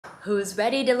Who's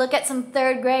ready to look at some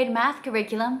third grade math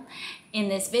curriculum? In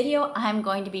this video, I'm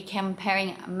going to be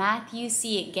comparing Math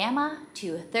UC Gamma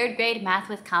to third grade Math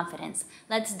with Confidence.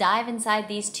 Let's dive inside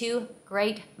these two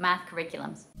great math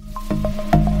curriculums.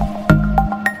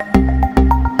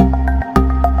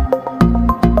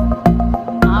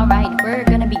 All right, we're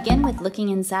going to begin with looking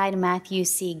inside Math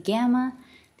UC Gamma.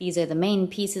 These are the main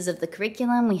pieces of the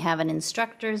curriculum. We have an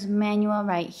instructor's manual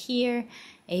right here,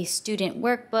 a student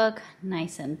workbook,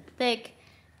 nice and thick,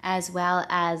 as well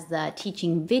as the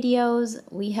teaching videos.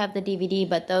 We have the DVD,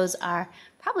 but those are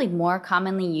probably more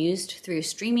commonly used through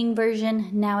streaming version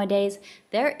nowadays.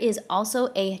 There is also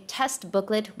a test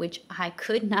booklet, which I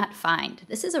could not find.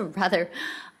 This is a rather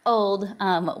old,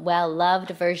 well-loved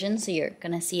version, so you're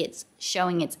going to see it's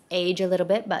showing its age a little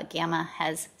bit, but Gamma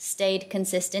has stayed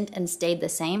consistent and stayed the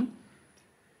same.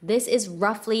 This is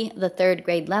roughly the third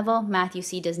grade level. Math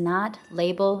UC does not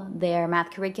label their math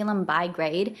curriculum by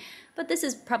grade, but this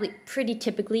is probably pretty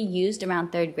typically used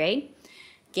around third grade.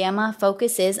 Gamma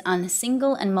focuses on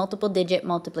single and multiple digit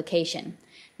multiplication.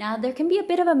 Now, there can be a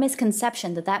bit of a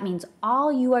misconception that that means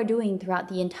all you are doing throughout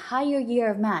the entire year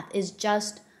of math is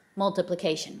just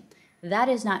multiplication. That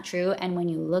is not true, and when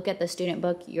you look at the student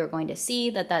book, you're going to see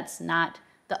that that's not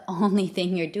the only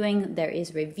thing you're doing. There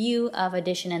is review of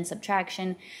addition and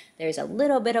subtraction. There's a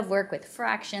little bit of work with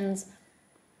fractions.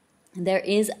 There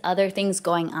is other things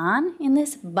going on in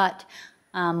this, but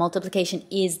multiplication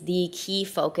is the key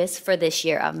focus for this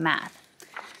year of math.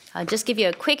 I'll just give you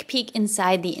a quick peek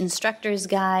inside the instructor's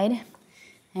guide,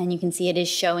 and you can see it is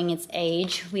showing its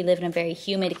age. We live in a very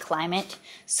humid climate,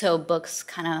 so books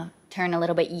kind of turn a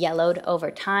little bit yellowed over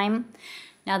time.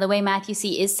 Now, the way Math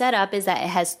UC is set up is that it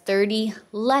has 30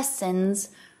 lessons,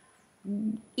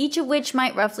 each of which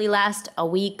might roughly last a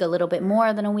week, a little bit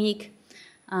more than a week.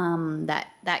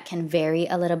 That can vary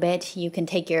a little bit. You can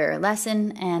take your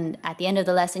lesson, and at the end of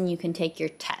the lesson, you can take your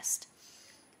test.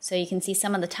 So you can see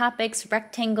some of the topics: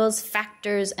 rectangles,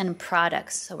 factors, and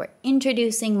products. So we're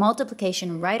introducing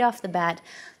multiplication right off the bat,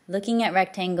 looking at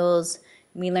rectangles.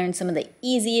 We learn some of the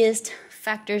easiest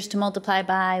factors to multiply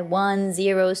by: 1,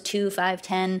 0s, 2, 5,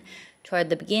 10 toward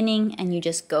the beginning, and you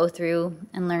just go through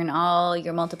and learn all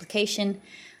your multiplication.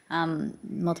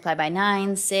 Multiply by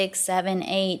 9, 6, 7,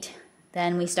 8.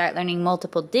 Then we start learning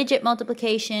multiple digit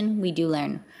multiplication. We do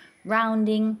learn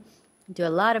rounding. We do a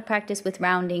lot of practice with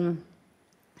rounding.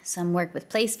 Some work with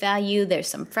place value. There's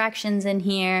some fractions in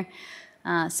here.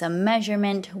 Some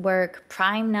measurement work,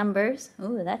 prime numbers.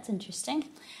 Ooh, that's interesting.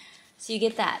 So you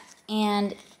get that.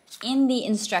 And in the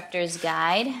instructor's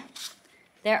guide,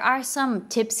 there are some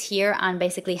tips here on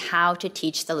basically how to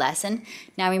teach the lesson.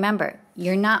 Now remember,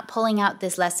 you're not pulling out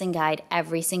this lesson guide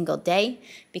every single day,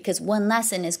 because one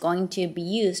lesson is going to be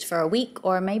used for a week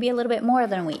or maybe a little bit more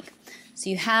than a week. So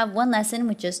you have one lesson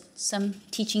with just some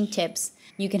teaching tips.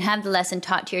 You can have the lesson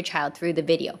taught to your child through the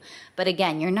video. But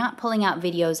again, you're not pulling out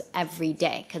videos every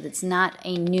day because it's not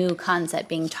a new concept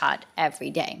being taught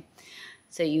every day.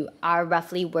 So you are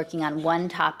roughly working on one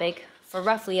topic for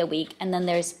roughly a week, and then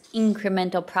there's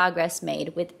incremental progress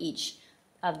made with each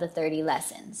of the 30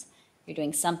 lessons. You're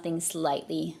doing something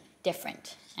slightly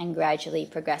different and gradually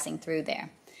progressing through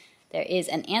there. There is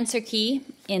an answer key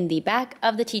in the back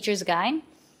of the teacher's guide,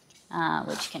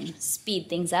 which can speed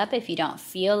things up if you don't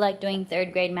feel like doing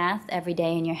third grade math every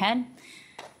day in your head.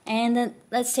 And then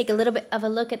let's take a little bit of a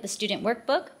look at the student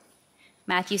workbook.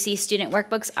 Math UC student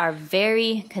workbooks are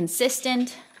very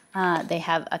consistent. They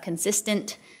have a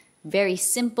consistent, very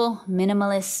simple,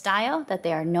 minimalist style that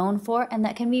they are known for, and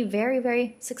that can be very,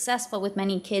 very successful with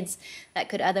many kids that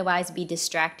could otherwise be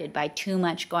distracted by too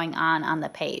much going on the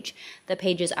page. The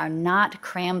pages are not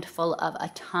crammed full of a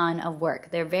ton of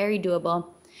work. They're very doable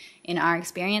in our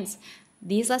experience.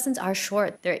 These lessons are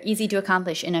short. They're easy to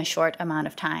accomplish in a short amount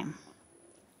of time.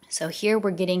 So here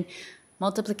we're getting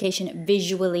multiplication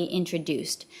visually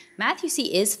introduced. Math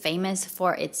UC is famous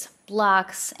for its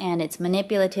blocks and its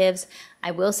manipulatives.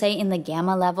 I will say in the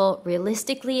Gamma level,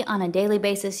 realistically on a daily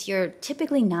basis, you're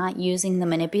typically not using the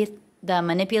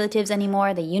manipulatives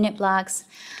anymore, the unit blocks.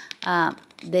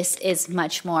 This is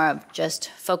much more of just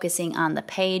focusing on the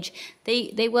page.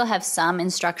 They will have some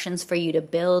instructions for you to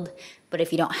build, but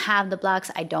if you don't have the blocks,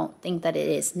 I don't think that it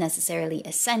is necessarily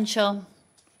essential.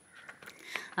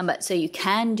 But so you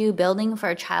can do building for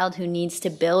a child who needs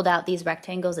to build out these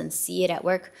rectangles and see it at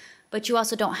work, but you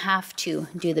also don't have to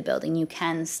do the building. You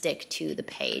can stick to the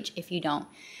page if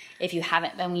you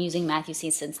haven't been using Math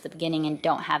UC since the beginning and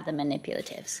don't have the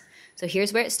manipulatives. So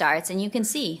here's where it starts, and you can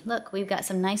see, look, we've got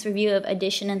some nice review of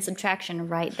addition and subtraction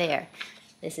right there.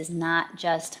 This is not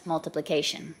just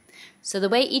multiplication. So the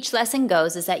way each lesson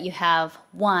goes is that you have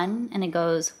 1, and it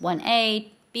goes 1A,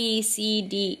 B, C,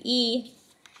 D, E,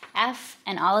 F,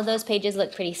 and all of those pages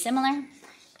look pretty similar.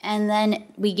 And then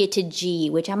we get to G,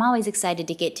 which I'm always excited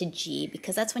to get to G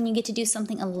because that's when you get to do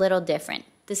something a little different.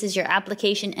 This is your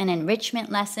application and enrichment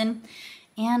lesson,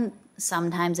 and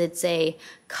sometimes it's a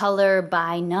color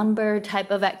by number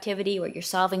type of activity where you're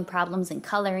solving problems and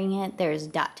coloring it. There's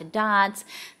dot to dots,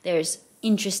 there's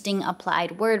interesting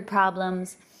applied word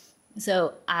problems.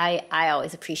 So I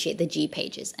always appreciate the G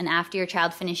pages. And after your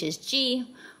child finishes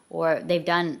G, or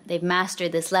they've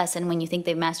mastered this lesson, when you think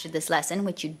they've mastered this lesson,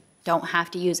 which you don't have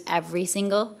to use every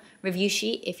single review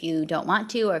sheet if you don't want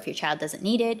to, or if your child doesn't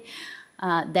need it,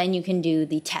 then you can do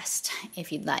the test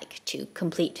if you'd like to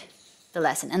complete the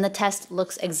lesson. And the test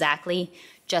looks exactly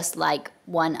just like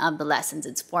one of the lessons.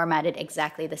 It's formatted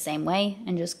exactly the same way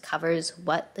and just covers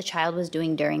what the child was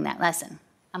doing during that lesson.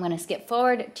 I'm going to skip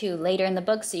forward to later in the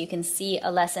book so you can see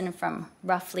a lesson from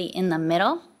roughly in the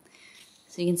middle.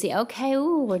 So you can see, okay,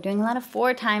 we're doing a lot of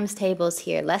 4 times tables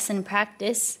here, lesson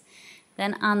practice.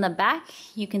 Then on the back,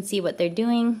 you can see what they're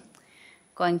doing,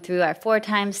 going through our 4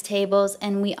 times tables,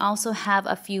 and we also have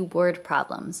a few word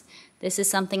problems. This is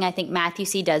something I think Matthew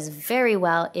C. does very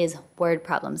well, is word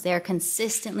problems. They're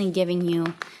consistently giving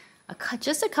you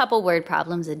just a couple word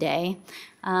problems a day.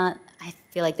 I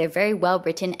feel like they're very well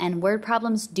written, and word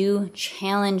problems do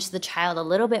challenge the child a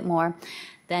little bit more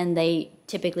than they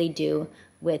typically do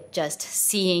with just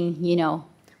seeing,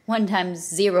 1 times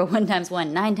 0, 1 times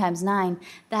 1, 9 times 9.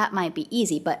 That might be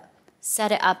easy, but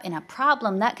set it up in a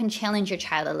problem that can challenge your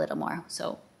child a little more.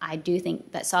 So I do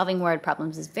think that solving word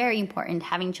problems is very important.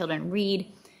 Having children read,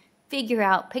 figure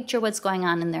out, picture what's going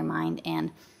on in their mind,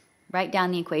 and write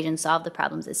down the equation, solve the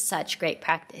problems is such great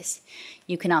practice.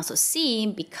 You can also see,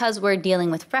 because we're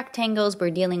dealing with rectangles, we're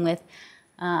dealing with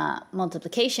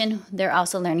multiplication, they're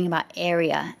also learning about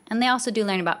area, and they also do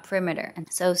learn about perimeter.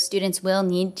 And so students will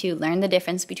need to learn the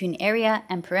difference between area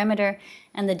and perimeter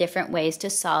and the different ways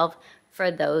to solve for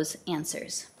those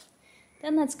answers.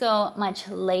 Then let's go much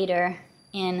later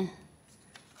in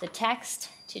the text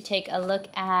to take a look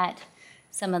at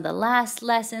some of the last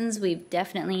lessons. We've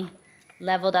definitely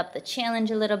leveled up the challenge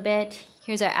a little bit.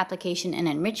 Here's our application and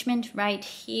enrichment right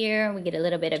here. We get a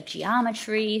little bit of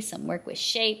geometry, some work with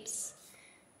shapes.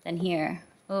 Then here,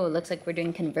 looks like we're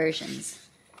doing conversions.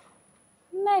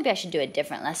 Maybe I should do a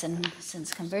different lesson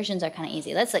since conversions are kind of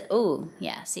easy. Let's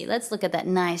let's look at that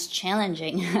nice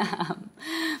challenging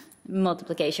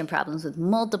multiplication problems with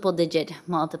multiple digit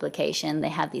multiplication. They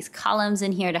have these columns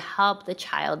in here to help the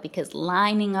child because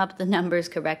lining up the numbers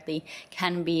correctly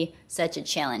can be such a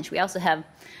challenge. We also have,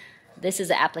 this is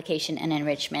the application and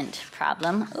enrichment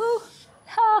problem.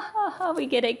 We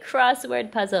get a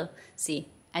crossword puzzle. See,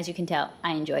 as you can tell,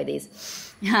 I enjoy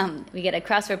these. We get a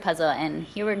crossword puzzle, and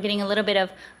here we're getting a little bit of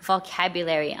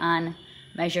vocabulary on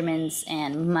measurements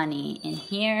and money in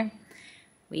here.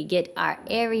 We get our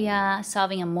area,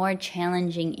 solving a more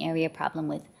challenging area problem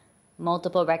with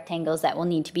multiple rectangles that will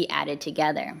need to be added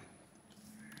together.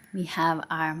 We have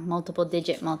our multiple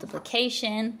digit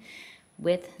multiplication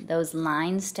with those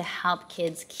lines to help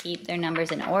kids keep their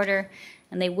numbers in order,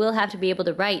 and they will have to be able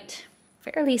to write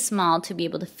fairly small to be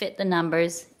able to fit the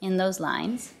numbers in those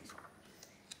lines.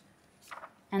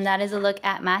 And that is a look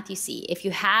at Matthew C. If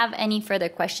you have any further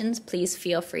questions, please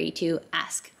feel free to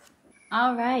ask.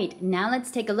 All right, now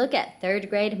let's take a look at 3rd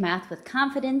grade Math with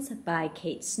Confidence by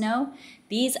Kate Snow.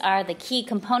 These are the key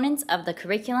components of the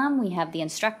curriculum. We have the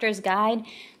instructor's guide,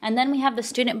 and then we have the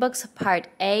student books part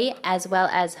A as well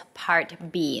as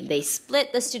part B. They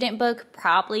split the student book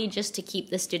probably just to keep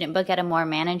the student book at a more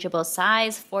manageable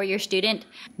size for your student.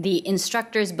 The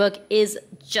instructor's book is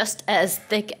just as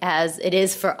thick as it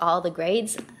is for all the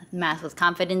grades. Math with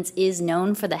Confidence is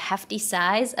known for the hefty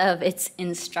size of its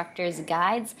instructor's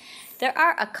guides. There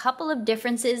are a couple of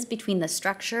differences between the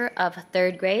structure of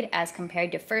 3rd grade as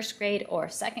compared to 1st grade or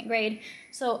 2nd grade,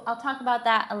 so I'll talk about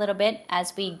that a little bit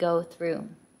as we go through.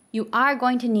 You are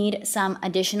going to need some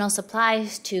additional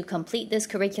supplies to complete this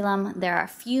curriculum. There are a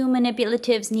few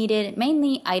manipulatives needed,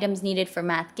 mainly items needed for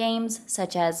math games,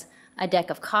 such as a deck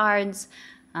of cards,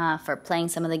 for playing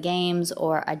some of the games,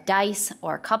 or a dice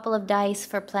or a couple of dice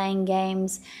for playing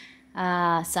games,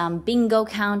 some bingo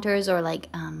counters, or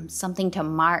something to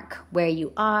mark where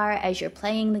you are as you're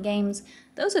playing the games.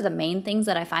 Those are the main things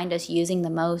that I find us using the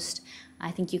most.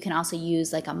 I think you can also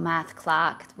use like a math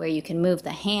clock where you can move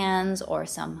the hands, or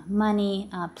some money,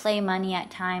 play money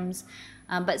at times,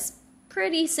 but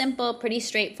pretty simple, pretty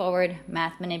straightforward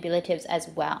math manipulatives as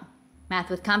well. Math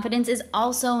with Confidence is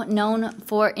also known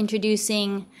for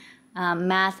introducing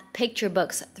math picture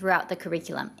books throughout the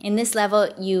curriculum. In this level,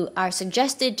 you are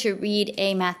suggested to read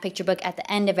a math picture book at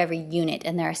the end of every unit,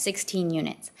 and there are 16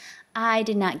 units. I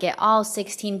did not get all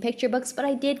 16 picture books, but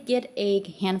I did get a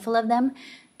handful of them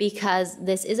because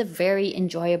this is a very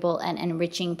enjoyable and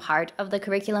enriching part of the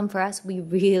curriculum for us. We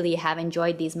really have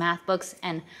enjoyed these math books,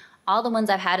 and all the ones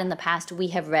I've had in the past we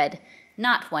have read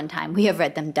not one time, we have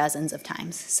read them dozens of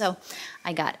times. So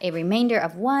I got a remainder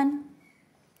of one.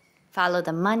 Follow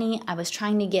the money. I was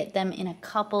trying to get them in a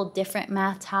couple different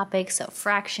math topics, so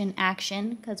fraction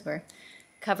action, because we're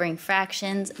covering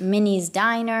fractions, Minnie's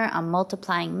Diner, a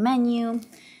multiplying menu,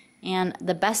 and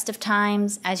the best of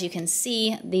times. As you can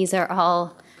see, these are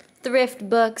all thrift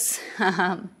books.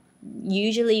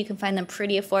 Usually you can find them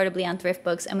pretty affordably on thrift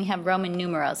books, and we have Roman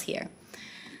numerals here.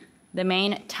 The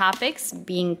main topics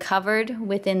being covered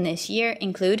within this year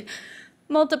include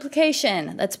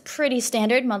multiplication. That's pretty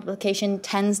standard. Multiplication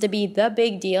tends to be the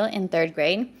big deal in 3rd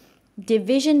grade.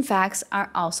 Division facts are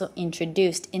also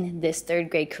introduced in this 3rd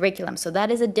grade curriculum. So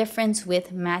that is a difference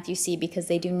with Math UC because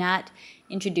they do not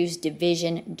introduce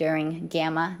division during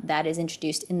Gamma. That is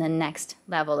introduced in the next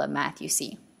level of Math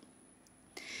UC.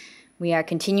 We are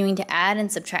continuing to add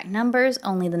and subtract numbers,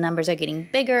 only the numbers are getting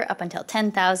bigger up until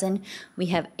 10,000. We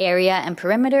have area and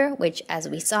perimeter, which as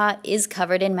we saw is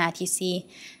covered in Math UC.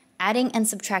 Adding and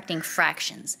subtracting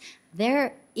fractions.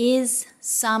 There is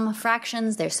some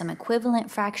fractions, there's some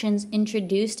equivalent fractions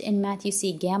introduced in Math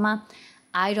UC Gamma.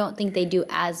 I don't think they do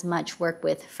as much work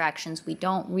with fractions. We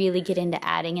don't really get into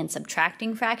adding and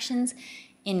subtracting fractions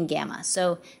in Gamma.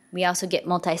 So we also get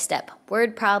multi-step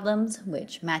word problems,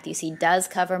 which Math UC does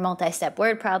cover multi-step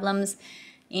word problems,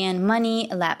 and money,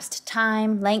 elapsed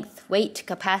time, length, weight,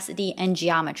 capacity, and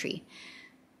geometry.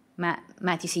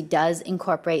 Math UC does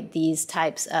incorporate these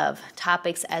types of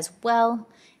topics as well.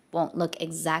 Won't look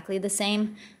exactly the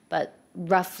same, but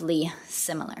roughly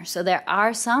similar. So there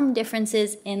are some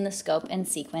differences in the scope and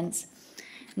sequence.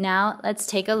 Now let's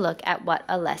take a look at what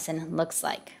a lesson looks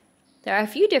like. There are a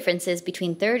few differences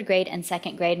between 3rd grade and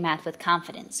 2nd grade Math with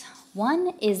Confidence.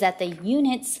 One is that the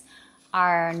units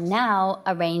are now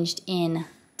arranged in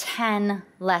 10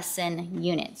 lesson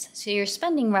units. So you're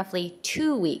spending roughly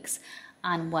 2 weeks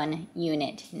on one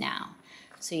unit now.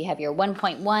 So you have your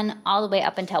 1.1 all the way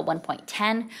up until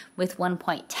 1.10, with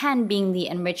 1.10 being the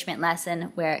enrichment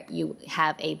lesson where you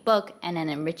have a book and an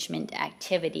enrichment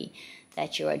activity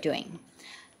that you are doing.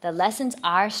 The lessons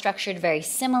are structured very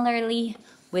similarly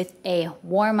with a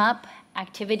warm-up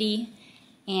activity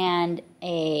and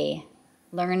a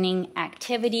learning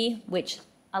activity, which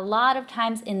a lot of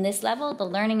times in this level, the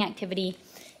learning activity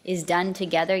is done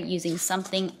together using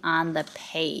something on the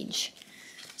page.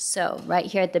 So right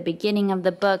here at the beginning of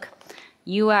the book,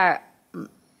 your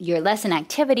lesson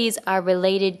activities are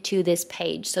related to this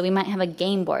page. So we might have a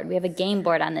game board. We have a game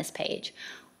board on this page.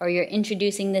 Or you're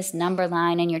introducing this number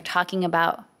line and you're talking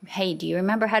about, hey, do you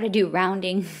remember how to do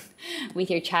rounding with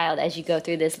your child as you go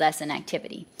through this lesson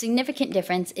activity? Significant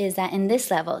difference is that in this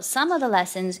level, some of the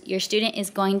lessons, your student is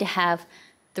going to have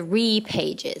 3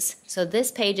 pages. So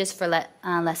this page is for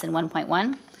lesson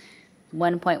 1.1,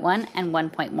 1.1, and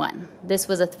 1.1. This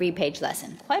was a 3-page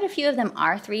lesson. Quite a few of them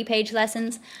are 3-page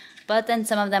lessons, but then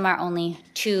some of them are only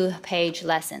 2-page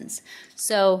lessons.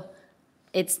 So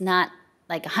it's not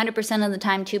like 100% of the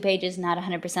time 2 pages, not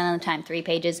 100% of the time 3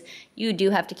 pages. You do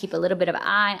have to keep a little bit of an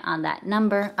eye on that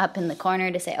number up in the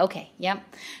corner to say, okay, yep,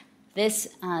 this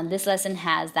lesson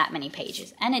has that many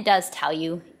pages. And it does tell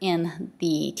you in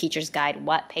the teacher's guide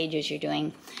what pages you're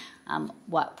doing,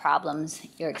 what problems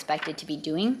you're expected to be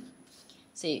doing.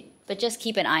 But just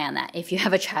keep an eye on that. If you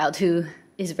have a child who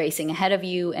is racing ahead of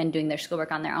you and doing their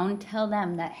schoolwork on their own, tell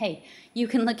them that, hey, you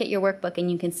can look at your workbook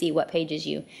and you can see what pages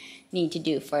you need to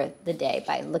do for the day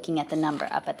by looking at the number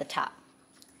up at the top.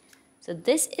 So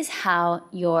this is how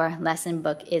your lesson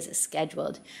book is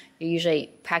scheduled. You're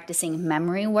usually practicing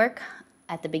memory work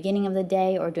at the beginning of the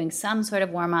day or doing some sort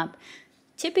of warm-up.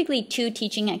 Typically 2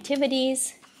 teaching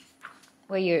activities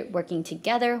where you're working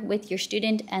together with your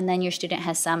student, and then your student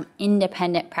has some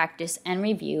independent practice and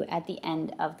review at the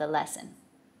end of the lesson.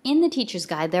 In the teacher's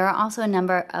guide, there are also a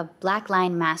number of black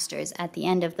line masters at the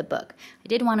end of the book. I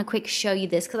did want to quick show you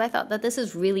this because I thought that this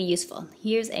is really useful.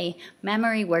 Here's a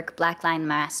memory work black line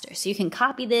master. So you can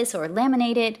copy this or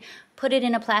laminate it, put it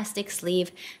in a plastic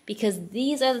sleeve, because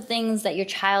these are the things that your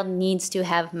child needs to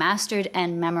have mastered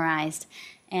and memorized.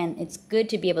 And it's good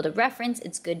to be able to reference,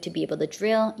 it's good to be able to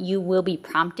drill. You will be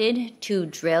prompted to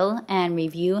drill and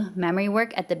review memory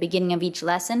work at the beginning of each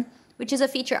lesson, which is a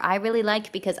feature I really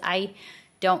like because I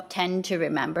don't tend to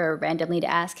remember randomly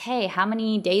to ask, hey, how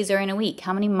many days are in a week?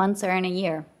 How many months are in a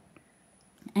year?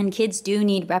 And kids do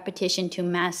need repetition to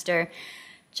master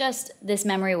just this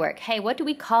memory work. Hey, what do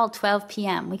we call 12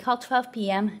 p.m.? We call 12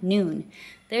 p.m. noon.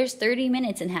 There's 30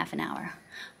 minutes in half an hour.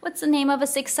 What's the name of a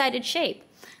six-sided shape?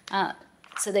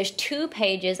 So there's 2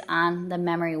 pages on the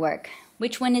memory work.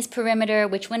 Which one is perimeter?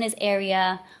 Which one is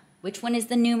area? Which one is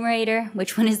the numerator?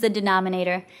 Which one is the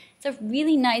denominator? It's a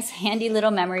really nice, handy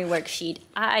little memory worksheet.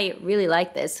 I really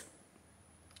like this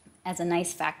as a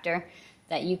nice factor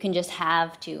that you can just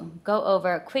have to go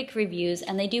over quick reviews,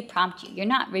 and they do prompt you. You're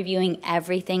not reviewing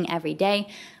everything every day,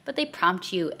 but they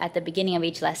prompt you at the beginning of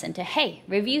each lesson to, hey,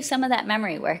 review some of that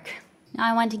memory work. Now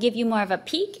I want to give you more of a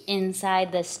peek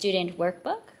inside the student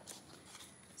workbook.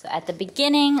 So at the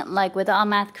beginning, like with all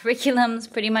math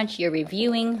curriculums, pretty much you're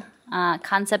reviewing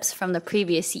concepts from the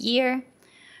previous year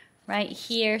right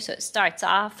here. So it starts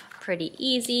off pretty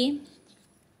easy.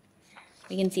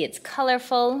 We can see it's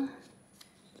colorful.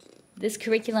 This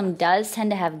curriculum does tend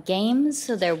to have games,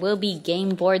 so there will be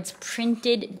game boards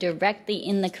printed directly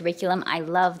in the curriculum. I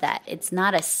love that. It's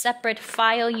not a separate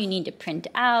file you need to print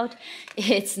out.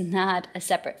 It's not a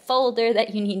separate folder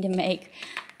that you need to make.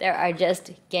 There are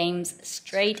just games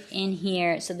straight in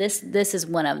here. So this is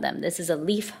one of them. This is a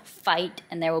leaf fight,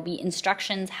 and there will be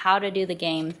instructions how to do the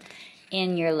game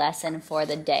in your lesson for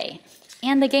the day.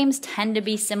 And the games tend to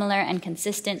be similar and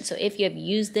consistent, so if you have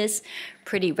used this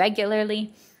pretty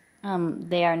regularly,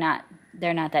 they're not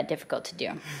that difficult to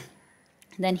do.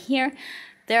 Then here,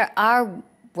 there are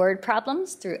word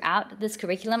problems throughout this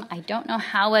curriculum. I don't know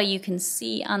how well you can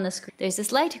see on the screen. There's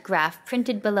this light graph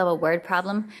printed below a word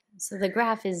problem. So the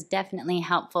graph is definitely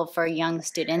helpful for young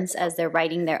students as they're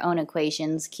writing their own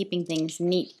equations, keeping things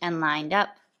neat and lined up.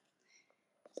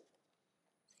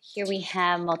 Here we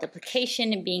have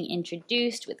multiplication being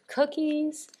introduced with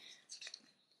cookies.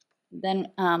 Then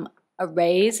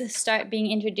arrays start being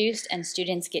introduced, and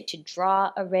students get to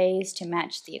draw arrays to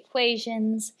match the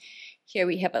equations. Here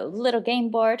we have a little game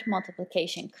board,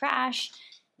 multiplication crash.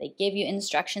 They give you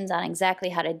instructions on exactly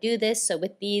how to do this. So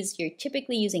with these, you're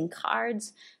typically using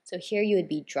cards. So here you would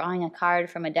be drawing a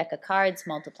card from a deck of cards,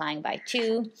 multiplying by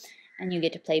 2, and you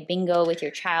get to play bingo with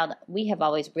your child. We have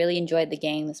always really enjoyed the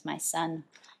games. My son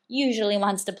usually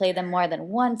wants to play them more than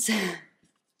once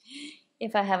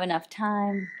if I have enough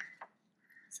time.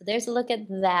 So there's a look at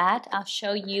that. I'll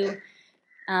show you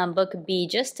book B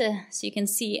just so you can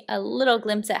see a little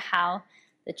glimpse at how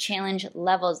the challenge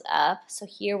levels up. So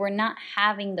here we're not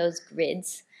having those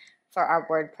grids for our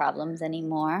word problems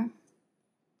anymore.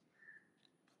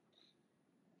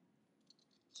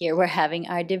 Here we're having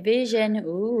our division.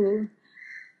 Ooh,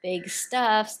 big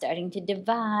stuff, starting to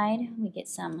divide. We get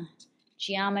some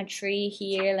geometry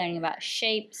here, learning about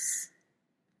shapes.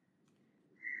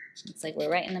 Looks like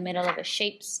we're right in the middle of a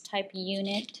shapes type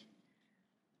unit.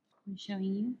 I'm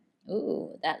showing you.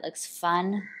 Ooh, that looks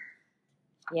fun.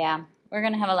 Yeah, we're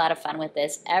gonna have a lot of fun with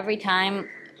this. Every time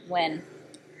when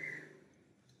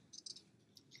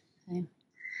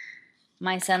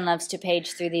my son loves to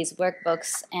page through these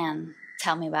workbooks and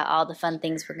tell me about all the fun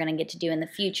things we're gonna get to do in the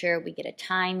future. We get a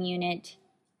time unit,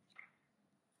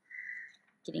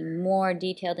 getting more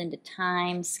detailed into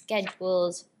time,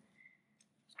 schedules.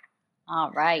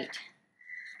 All right,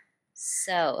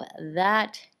 so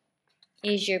that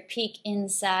is your peek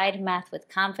inside Math with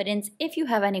Confidence. If you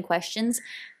have any questions,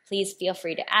 please feel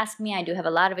free to ask me. I do have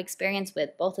a lot of experience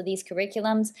with both of these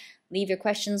curriculums. Leave your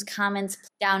questions, comments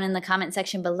down in the comment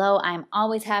section below. I'm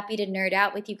always happy to nerd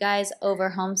out with you guys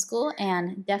over Homeschool,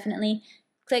 and definitely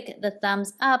click the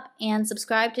thumbs up and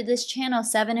subscribe to this channel,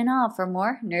 7 and all, for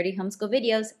more nerdy homeschool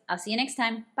videos. I'll see you next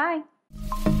time. Bye.